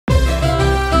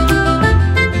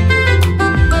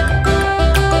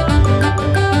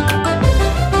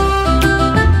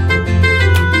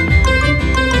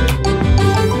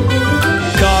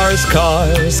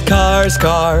Cars,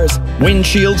 cars,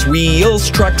 windshields,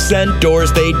 wheels, trucks and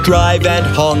doors, they drive and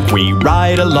honk. We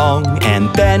ride along and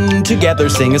then together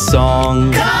sing a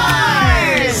song.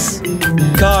 Cars!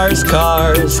 Cars,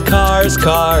 cars, cars,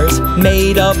 cars,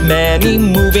 made of many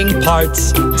moving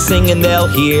parts. Sing and they'll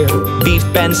hear, beep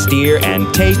and steer,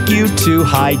 and take you to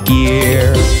high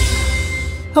gear.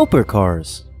 Helper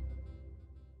cars.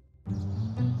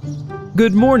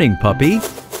 Good morning, puppy.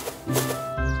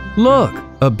 Look,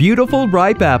 a beautiful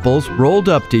ripe apple's rolled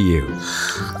up to you.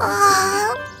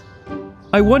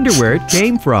 I wonder where it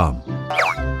came from.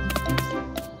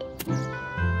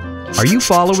 Are you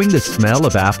following the smell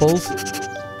of apples?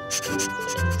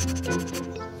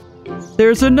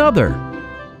 There's another.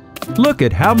 Look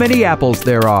at how many apples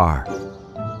there are.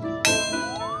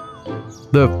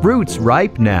 The fruit's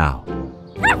ripe now.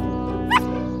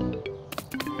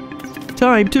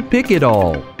 Time to pick it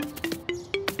all.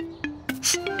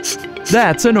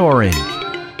 That's an orange.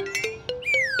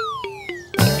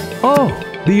 Oh,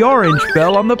 the orange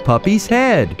fell on the puppy's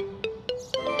head.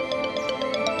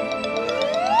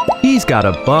 He's got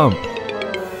a bump.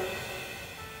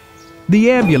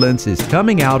 The ambulance is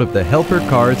coming out of the helper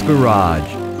car's garage.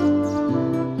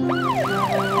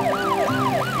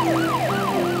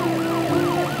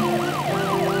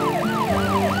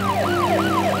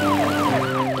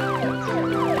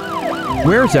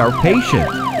 Where's our patient?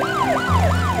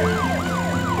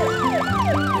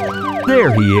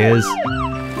 There he is.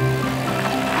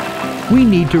 We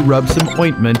need to rub some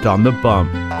ointment on the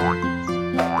bump.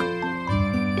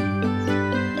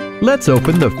 Let's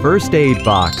open the first aid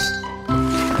box.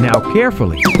 Now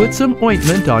carefully put some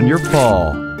ointment on your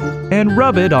paw and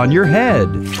rub it on your head.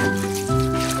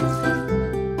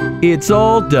 It's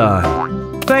all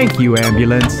done. Thank you,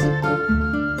 ambulance.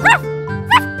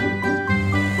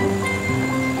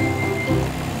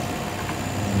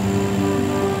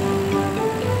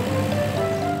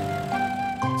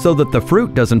 So that the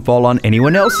fruit doesn't fall on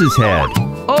anyone else's head.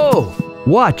 Oh,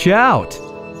 watch out!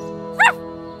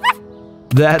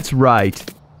 That's right.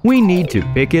 We need to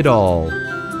pick it all.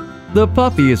 The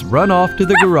puppy has run off to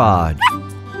the garage.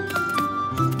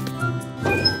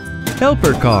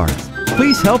 Helper cars,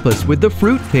 please help us with the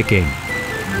fruit picking.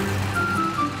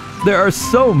 There are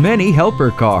so many helper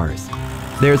cars.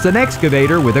 There's an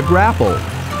excavator with a grapple,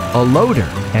 a loader,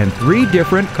 and 3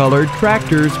 different colored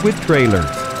tractors with trailers.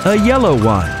 A yellow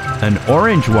one, an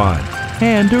orange one,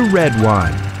 and a red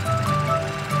one.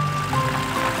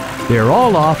 They're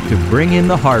all off to bring in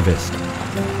the harvest.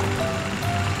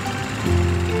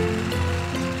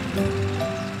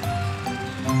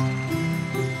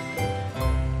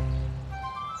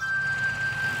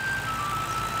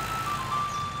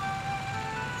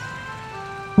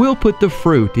 We'll put the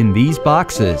fruit in these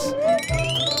boxes.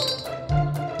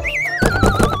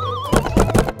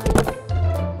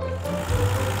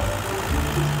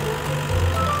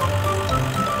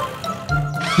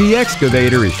 The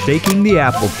excavator is shaking the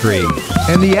apple tree,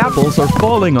 and the apples are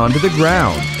falling onto the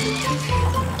ground.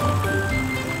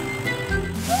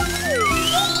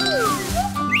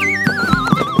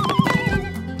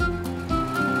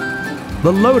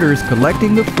 The loader's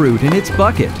collecting the fruit in its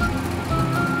bucket.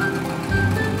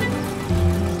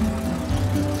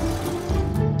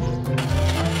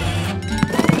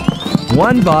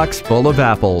 One box full of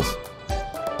apples.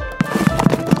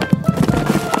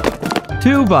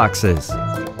 2 boxes.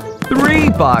 3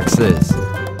 boxes.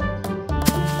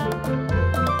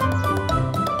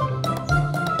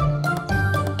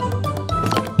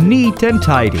 Neat and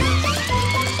tidy.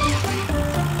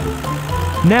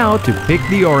 Now to pick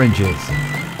the oranges.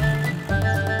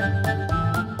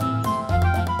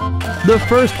 The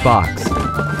first box.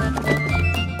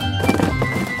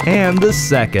 And the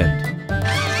second.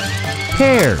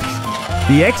 Pears.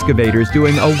 The excavator's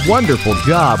doing a wonderful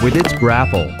job with its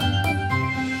grapple.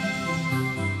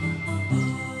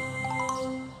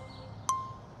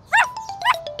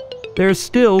 There's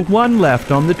still one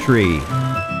left on the tree.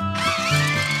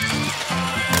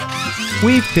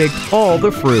 We've picked all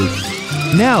the fruit.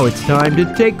 Now it's time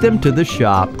to take them to the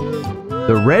shop.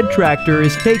 The red tractor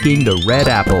is taking the red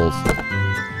apples.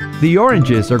 The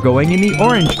oranges are going in the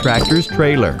orange tractor's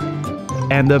trailer.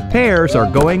 And the pears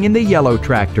are going in the yellow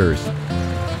tractors.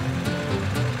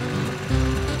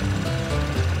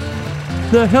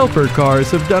 The helper cars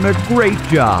have done a great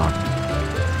job.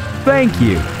 Thank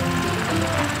you.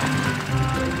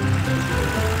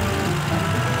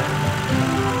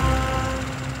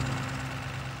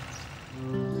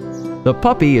 The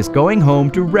puppy is going home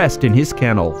to rest in his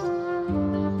kennel.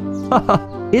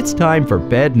 Haha, it's time for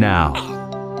bed now.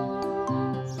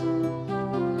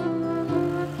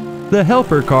 The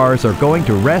helper cars are going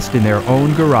to rest in their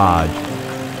own garage.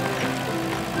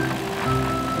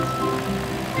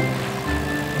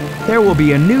 There will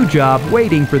be a new job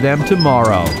waiting for them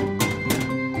tomorrow.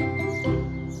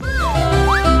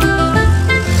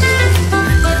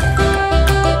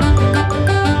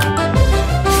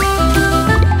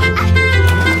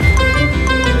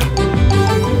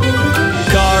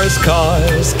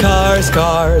 Cars, cars,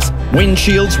 cars,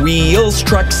 windshields, wheels,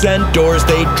 trucks and doors,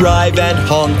 they drive and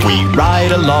honk. We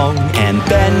ride along and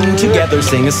then together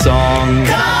sing a song.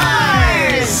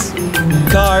 Cars!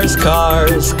 Cars,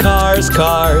 cars, cars,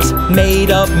 cars,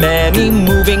 made of many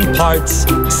moving parts.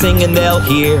 Sing and they'll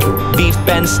hear, beep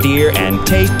and steer, and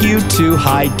take you to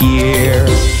high gear.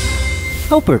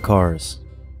 Helper cars.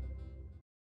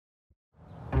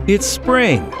 It's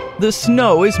spring. The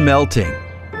snow is melting.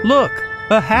 Look,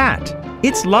 a hat.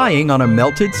 It's lying on a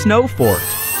melted snow fort.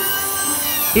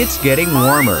 It's getting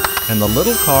warmer, and the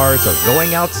little cars are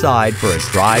going outside for a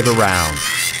drive around.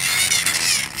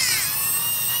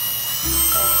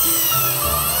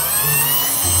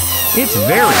 It's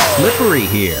very slippery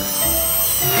here.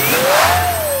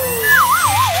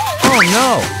 Oh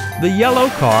no! The yellow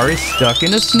car is stuck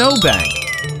in a snowbank.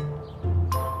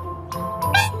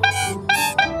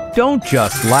 Don't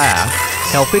just laugh.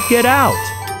 Help it get out.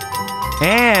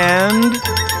 And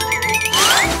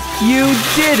you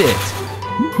did it!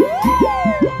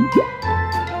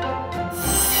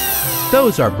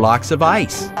 Those are blocks of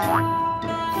ice.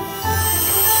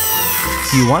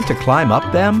 You want to climb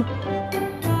up them?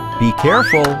 Be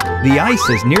careful, the ice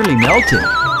is nearly melted.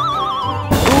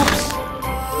 Oops!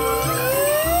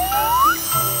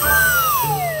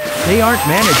 They aren't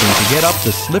managing to get up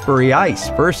the slippery ice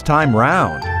first time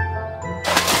round.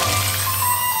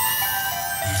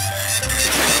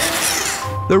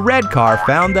 The red car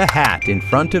found the hat in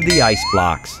front of the ice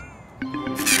blocks.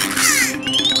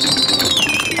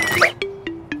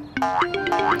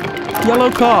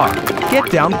 Yellow car, get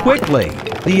down quickly.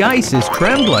 The ice is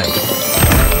trembling.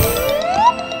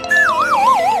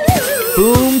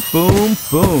 Boom, boom,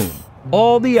 boom.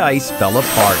 All the ice fell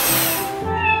apart.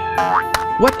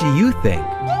 What do you think?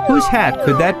 Whose hat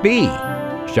could that be?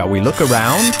 Shall we look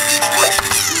around?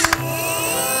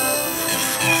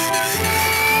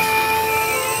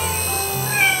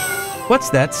 What's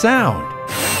that sound?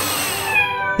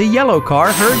 The yellow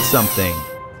car heard something.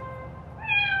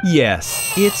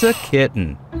 Yes, it's a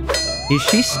kitten. Is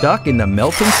she stuck in the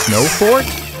melting snow fort?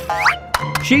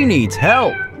 She needs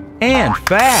help, and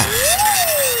fast.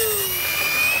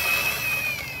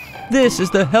 This is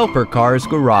the helper car's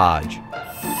garage.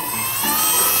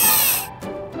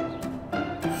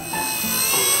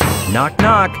 Knock,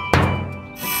 knock.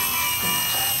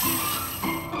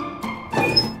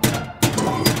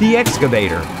 The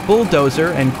excavator, bulldozer,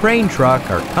 and crane truck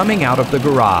are coming out of the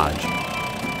garage.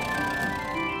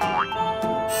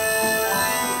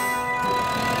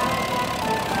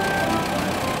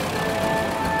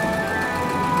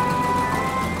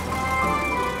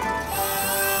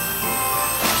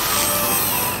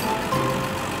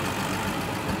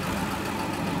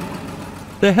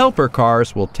 The helper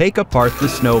cars will take apart the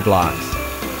snow blocks.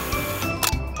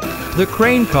 The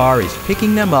crane car is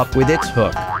picking them up with its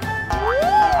hook.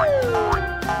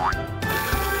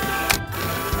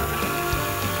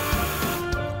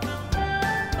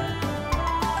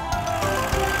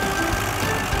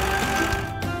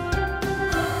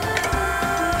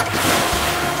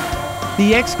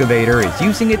 The excavator is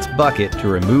using its bucket to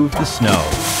remove the snow.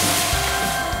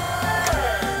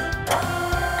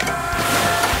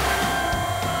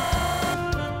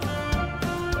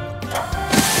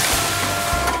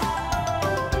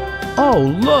 Oh,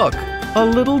 look! A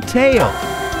little tail!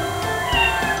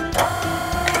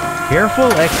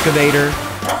 Careful, excavator!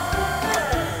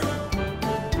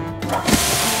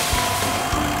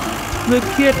 The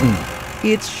kitten!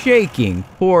 It's shaking,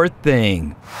 poor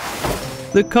thing!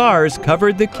 The cars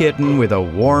covered the kitten with a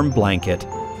warm blanket.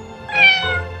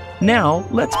 Now,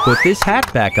 let's put this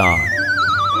hat back on.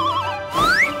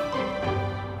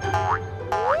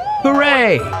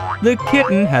 Hooray! The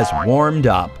kitten has warmed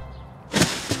up.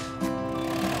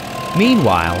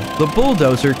 Meanwhile, the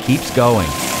bulldozer keeps going.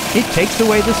 It takes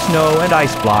away the snow and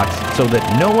ice blocks so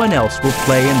that no one else will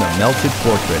play in the melted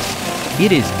fortress.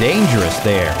 It is dangerous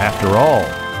there, after all.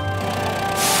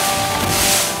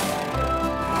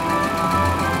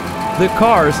 The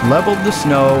cars leveled the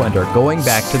snow and are going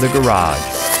back to the garage.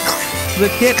 The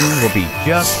kitten will be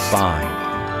just fine.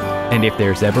 And if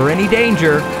there's ever any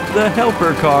danger, the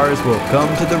helper cars will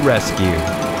come to the rescue.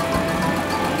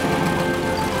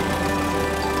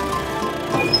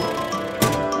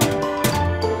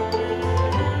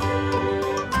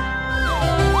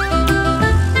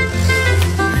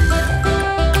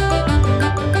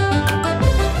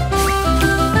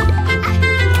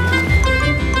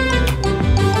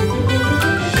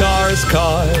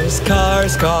 cars,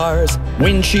 cars, cars.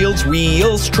 Windshields,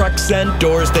 wheels, trucks and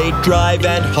doors, they drive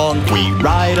and honk. We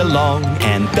ride along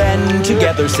and then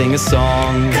together sing a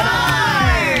song.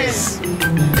 Cars!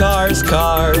 Cars,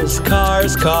 cars,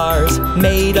 cars, cars,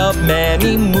 made of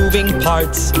many moving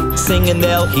parts. Sing and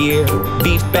they'll hear,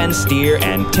 beep and steer,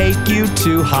 and take you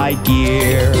to high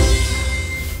gear.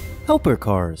 Helper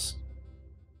cars.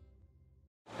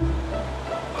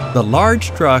 The large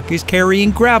truck is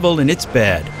carrying gravel in its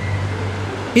bed.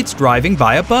 It's driving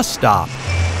by a bus stop.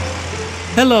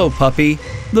 Hello, puppy.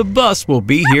 The bus will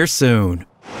be here soon.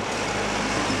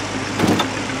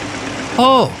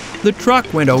 Oh, the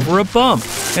truck went over a bump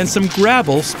and some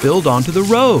gravel spilled onto the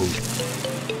road.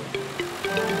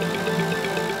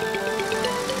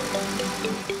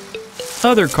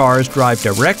 Other cars drive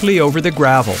directly over the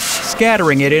gravel,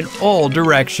 scattering it in all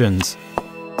directions.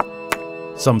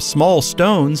 Some small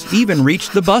stones even reach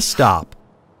the bus stop.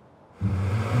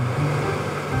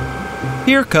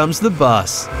 Here comes the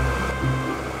bus.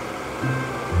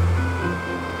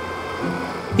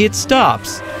 It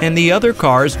stops, and the other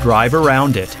cars drive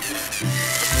around it.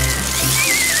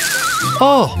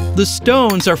 Oh, the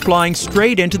stones are flying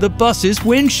straight into the bus's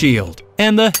windshield,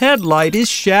 and the headlight is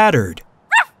shattered.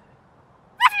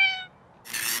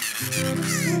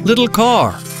 Little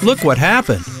car, look what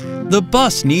happened. The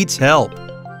bus needs help.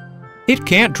 It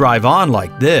can't drive on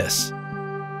like this.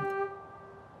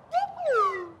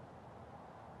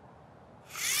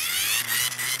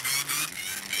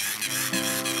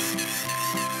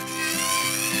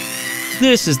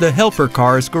 This is the helper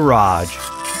car's garage.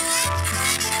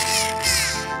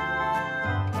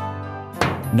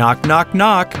 Knock, knock,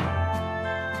 knock.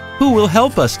 Who will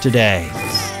help us today?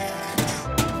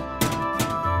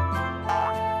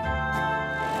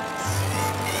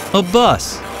 A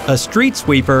bus, a street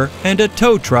sweeper, and a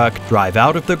tow truck drive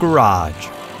out of the garage.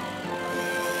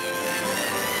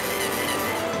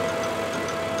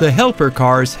 The helper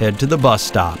cars head to the bus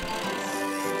stop.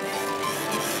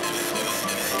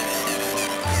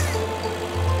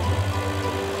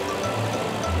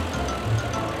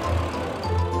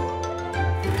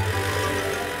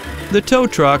 The tow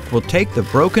truck will take the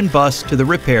broken bus to the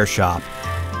repair shop.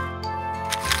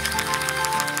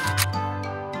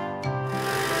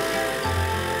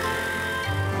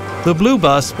 The blue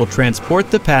bus will transport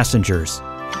the passengers.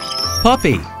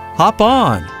 Puppy, hop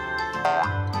on!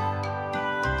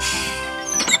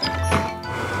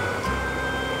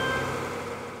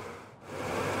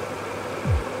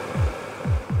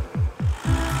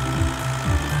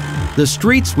 The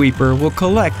street sweeper will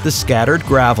collect the scattered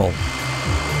gravel.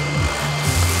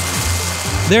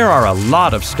 There are a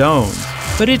lot of stones,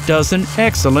 but it does an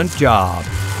excellent job.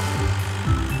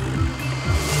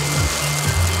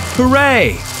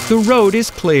 Hooray! The road is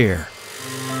clear.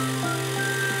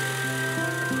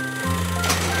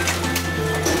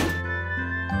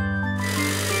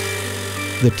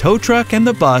 The tow truck and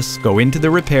the bus go into the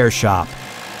repair shop.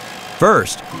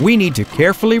 First, we need to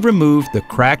carefully remove the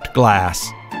cracked glass.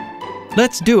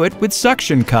 Let's do it with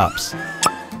suction cups.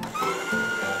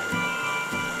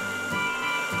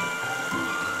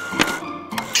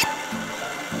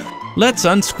 Let's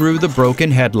unscrew the broken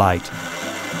headlight.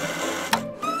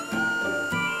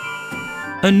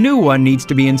 A new one needs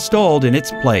to be installed in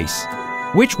its place.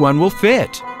 Which one will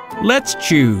fit? Let's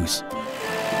choose.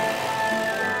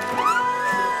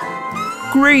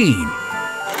 Green.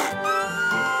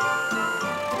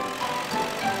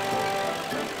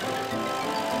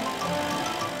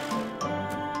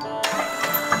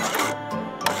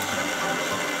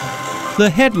 The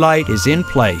headlight is in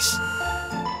place.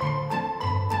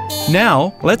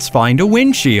 Now, let's find a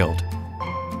windshield.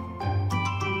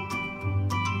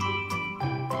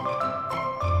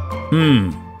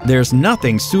 There's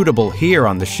nothing suitable here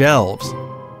on the shelves.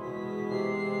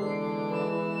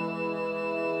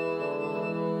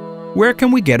 Where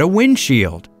can we get a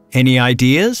windshield? Any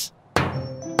ideas?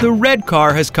 The red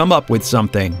car has come up with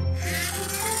something.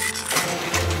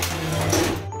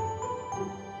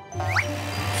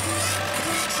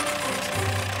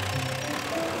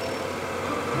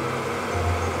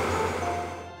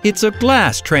 It's a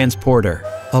glass transporter,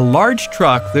 a large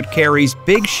truck that carries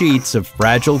big sheets of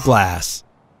fragile glass.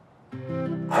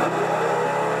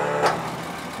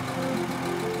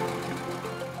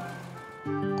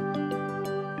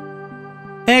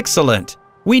 Excellent!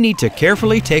 We need to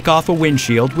carefully take off a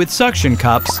windshield with suction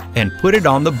cups and put it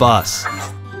on the bus.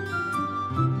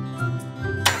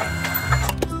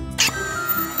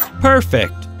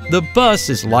 Perfect! The bus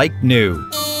is like new.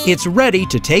 It's ready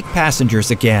to take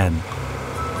passengers again.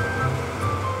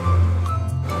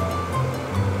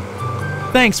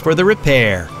 Thanks for the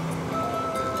repair.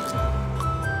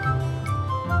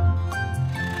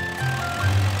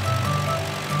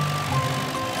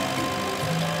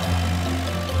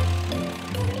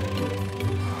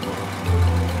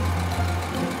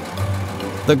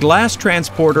 The glass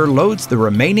transporter loads the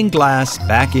remaining glass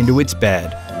back into its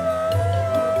bed.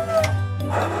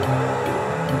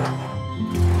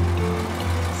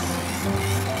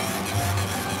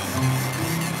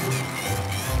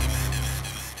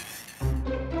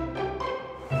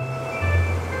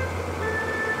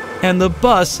 And the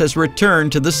bus has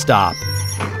returned to the stop.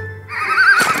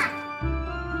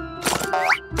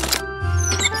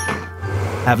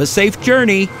 Have a safe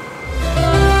journey.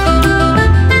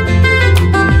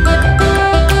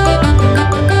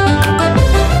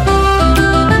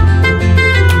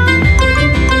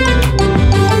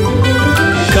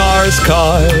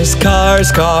 Cars,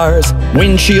 cars, cars,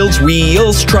 windshields,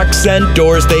 wheels, trucks and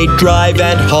doors, they drive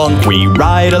and honk. We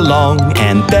ride along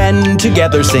and then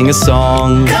together sing a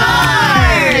song.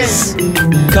 Cars!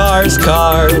 Cars,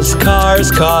 cars,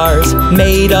 cars, cars,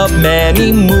 made of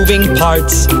many moving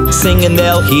parts. Sing and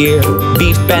they'll hear,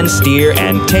 beep and steer,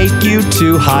 and take you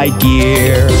to high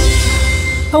gear.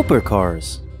 Helper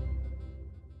cars.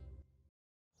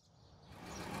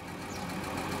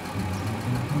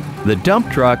 The dump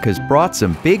truck has brought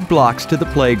some big blocks to the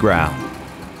playground.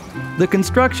 The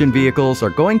construction vehicles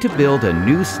are going to build a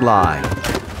new slide.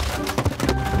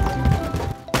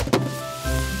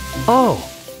 Oh,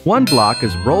 one block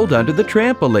is rolled under the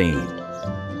trampoline.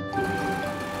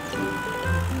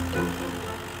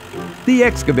 The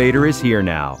excavator is here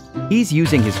now. He's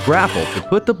using his grapple to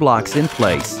put the blocks in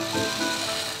place.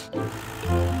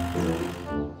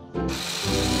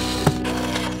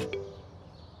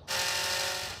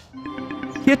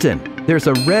 Kitten, there's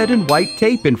a red and white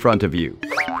tape in front of you.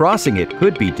 Crossing it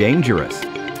could be dangerous.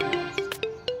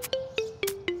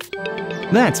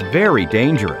 That's very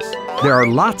dangerous. There are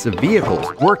lots of vehicles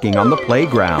working on the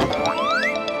playground.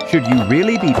 Should you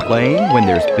really be playing when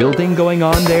there's building going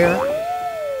on there?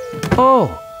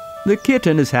 Oh, the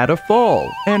kitten has had a fall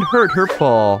and hurt her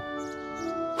paw.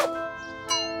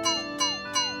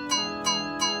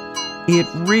 It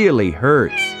really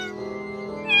hurts.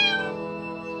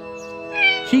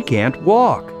 She can't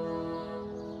walk.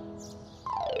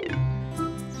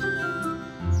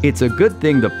 It's a good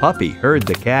thing the puppy heard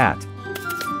the cat.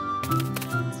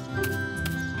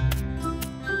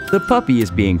 The puppy is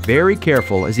being very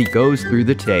careful as he goes through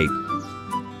the tape.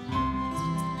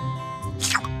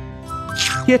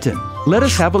 Kitten, let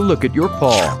us have a look at your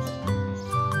paw.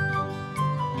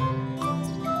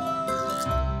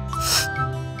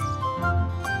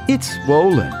 It's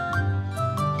swollen.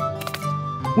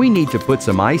 We need to put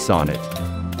some ice on it.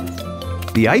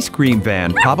 The ice cream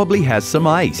van probably has some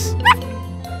ice.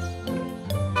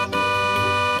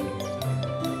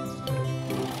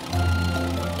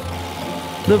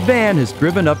 The van has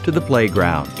driven up to the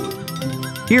playground.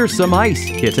 Here's some ice,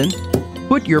 Kitten.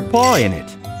 Put your paw in it.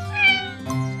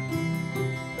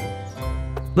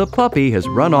 The puppy has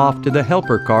run off to the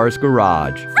helper car's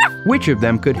garage. Which of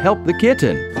them could help the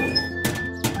kitten?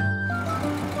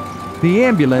 The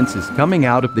ambulance is coming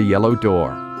out of the yellow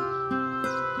door.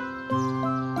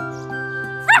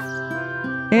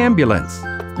 Ambulance,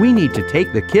 we need to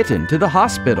take the kitten to the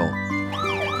hospital.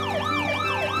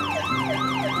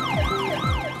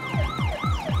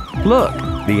 Look,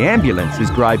 the ambulance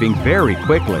is driving very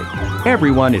quickly.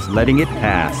 Everyone is letting it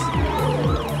pass.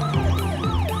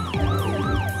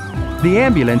 The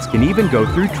ambulance can even go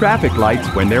through traffic lights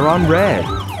when they're on red.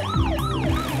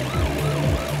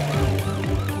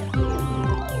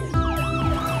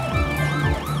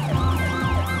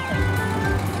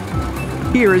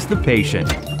 Here is the patient.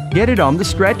 Get it on the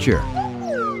stretcher.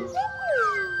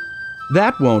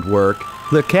 That won't work.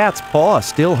 The cat's paw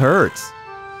still hurts.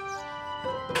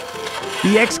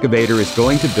 The excavator is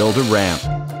going to build a ramp.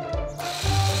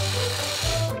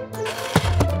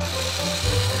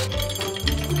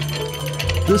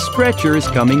 The stretcher is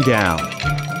coming down.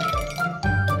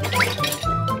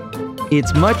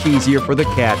 It's much easier for the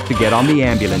cat to get on the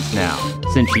ambulance now,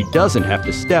 since she doesn't have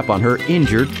to step on her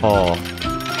injured paw.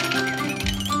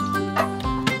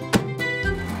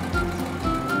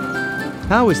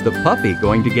 How is the puppy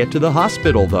going to get to the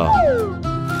hospital, though?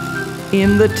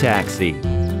 In the taxi.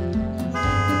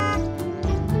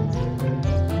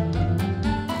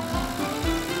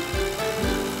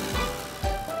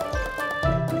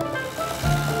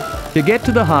 To get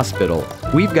to the hospital,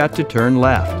 we've got to turn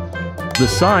left. The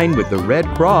sign with the red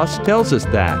cross tells us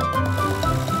that.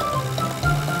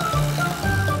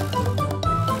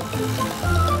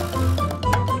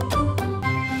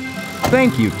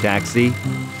 Thank you, taxi.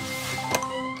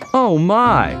 Oh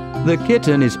my! The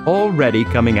kitten is already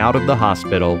coming out of the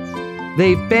hospital.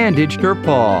 They've bandaged her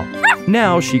paw.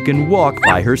 Now she can walk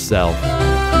by herself.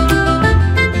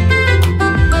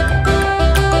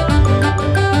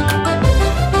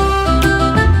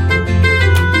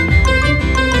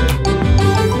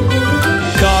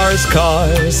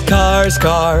 Cars, cars,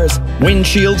 cars,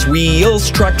 windshields, wheels,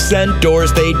 trucks and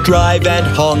doors, they drive and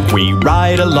honk. We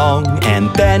ride along and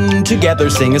then together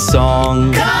sing a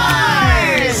song.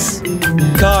 Cars!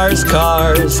 Cars,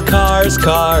 cars, cars,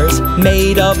 cars,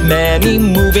 made of many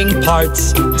moving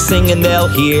parts. Sing and they'll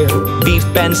hear, beep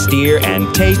and steer,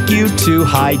 and take you to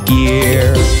high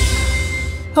gear.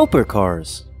 Helper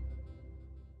cars.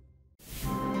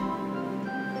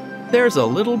 There's a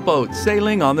little boat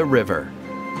sailing on the river.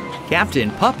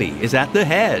 Captain Puppy is at the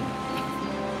head.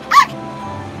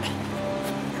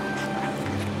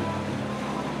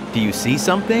 Do you see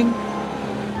something?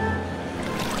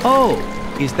 Oh,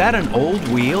 is that an old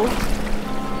wheel?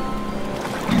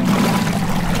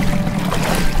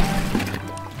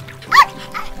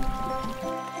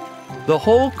 The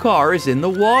whole car is in the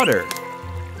water.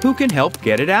 Who can help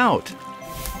get it out?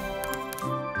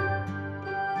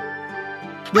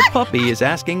 The puppy is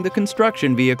asking the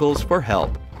construction vehicles for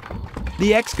help.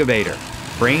 The excavator,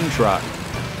 crane truck,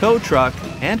 tow truck,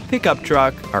 and pickup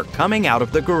truck are coming out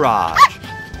of the garage.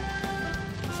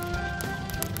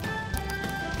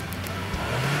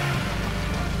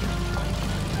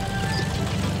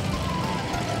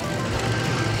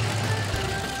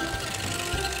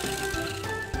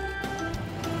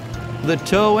 The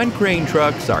tow and crane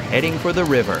trucks are heading for the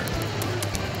river.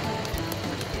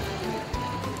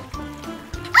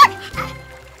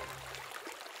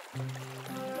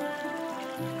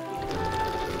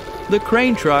 The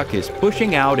crane truck is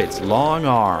pushing out its long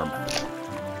arm.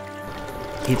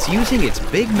 It's using its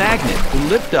big magnet to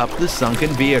lift up the sunken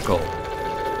vehicle.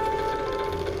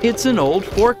 It's an old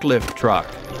forklift truck.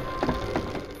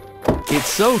 It's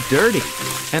so dirty,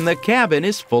 and the cabin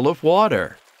is full of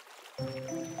water.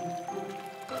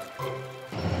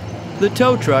 The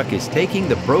tow truck is taking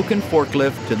the broken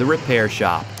forklift to the repair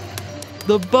shop.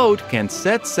 The boat can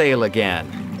set sail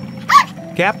again.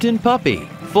 Captain Puppy,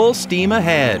 full steam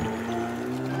ahead.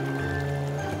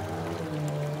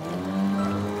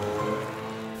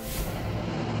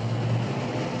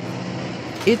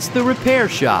 It's the repair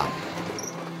shop.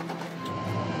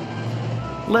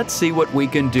 Let's see what we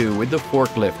can do with the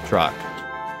forklift truck.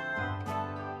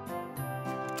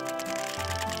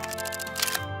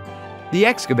 The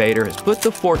excavator has put the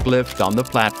forklift on the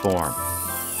platform.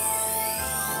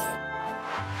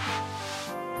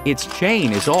 Its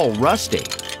chain is all rusty.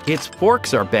 Its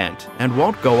forks are bent and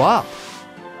won't go up.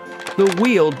 The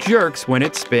wheel jerks when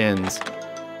it spins.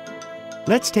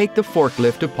 Let's take the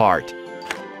forklift apart.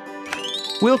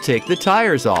 We'll take the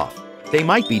tires off. They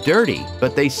might be dirty,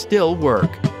 but they still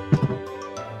work.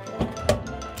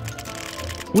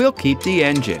 We'll keep the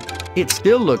engine. It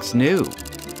still looks new.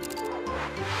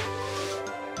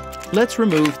 Let's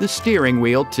remove the steering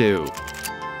wheel too.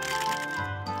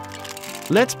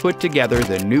 Let's put together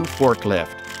the new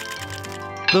forklift.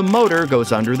 The motor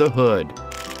goes under the hood.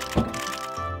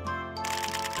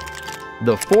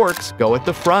 The forks go at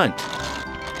the front.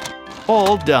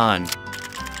 All done.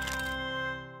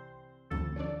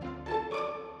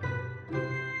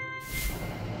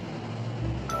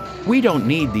 We don't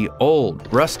need the old,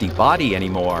 rusty body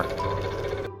anymore.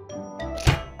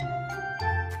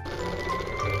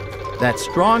 That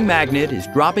strong magnet is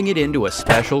dropping it into a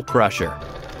special crusher.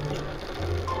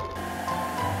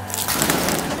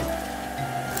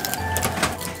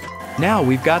 Now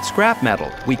we've got scrap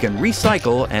metal we can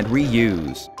recycle and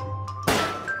reuse.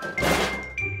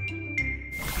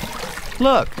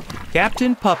 Look,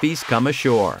 Captain Puppy's come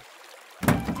ashore.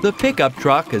 The pickup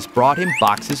truck has brought him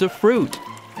boxes of fruit.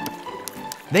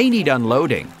 They need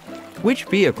unloading. Which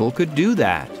vehicle could do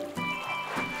that?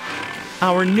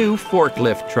 Our new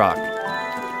forklift truck.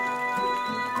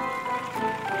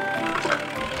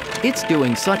 It's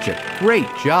doing such a great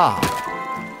job.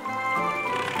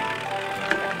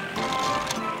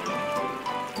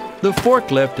 The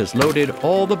forklift has loaded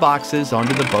all the boxes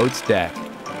onto the boat's deck.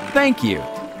 Thank you.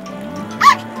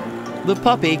 The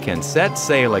puppy can set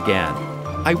sail again.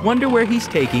 I wonder where he's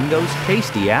taking those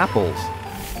tasty apples.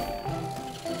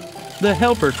 The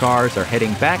helper cars are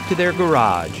heading back to their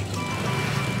garage.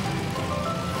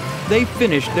 They've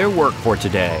finished their work for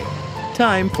today.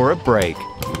 Time for a break.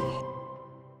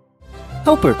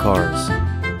 Helper cars.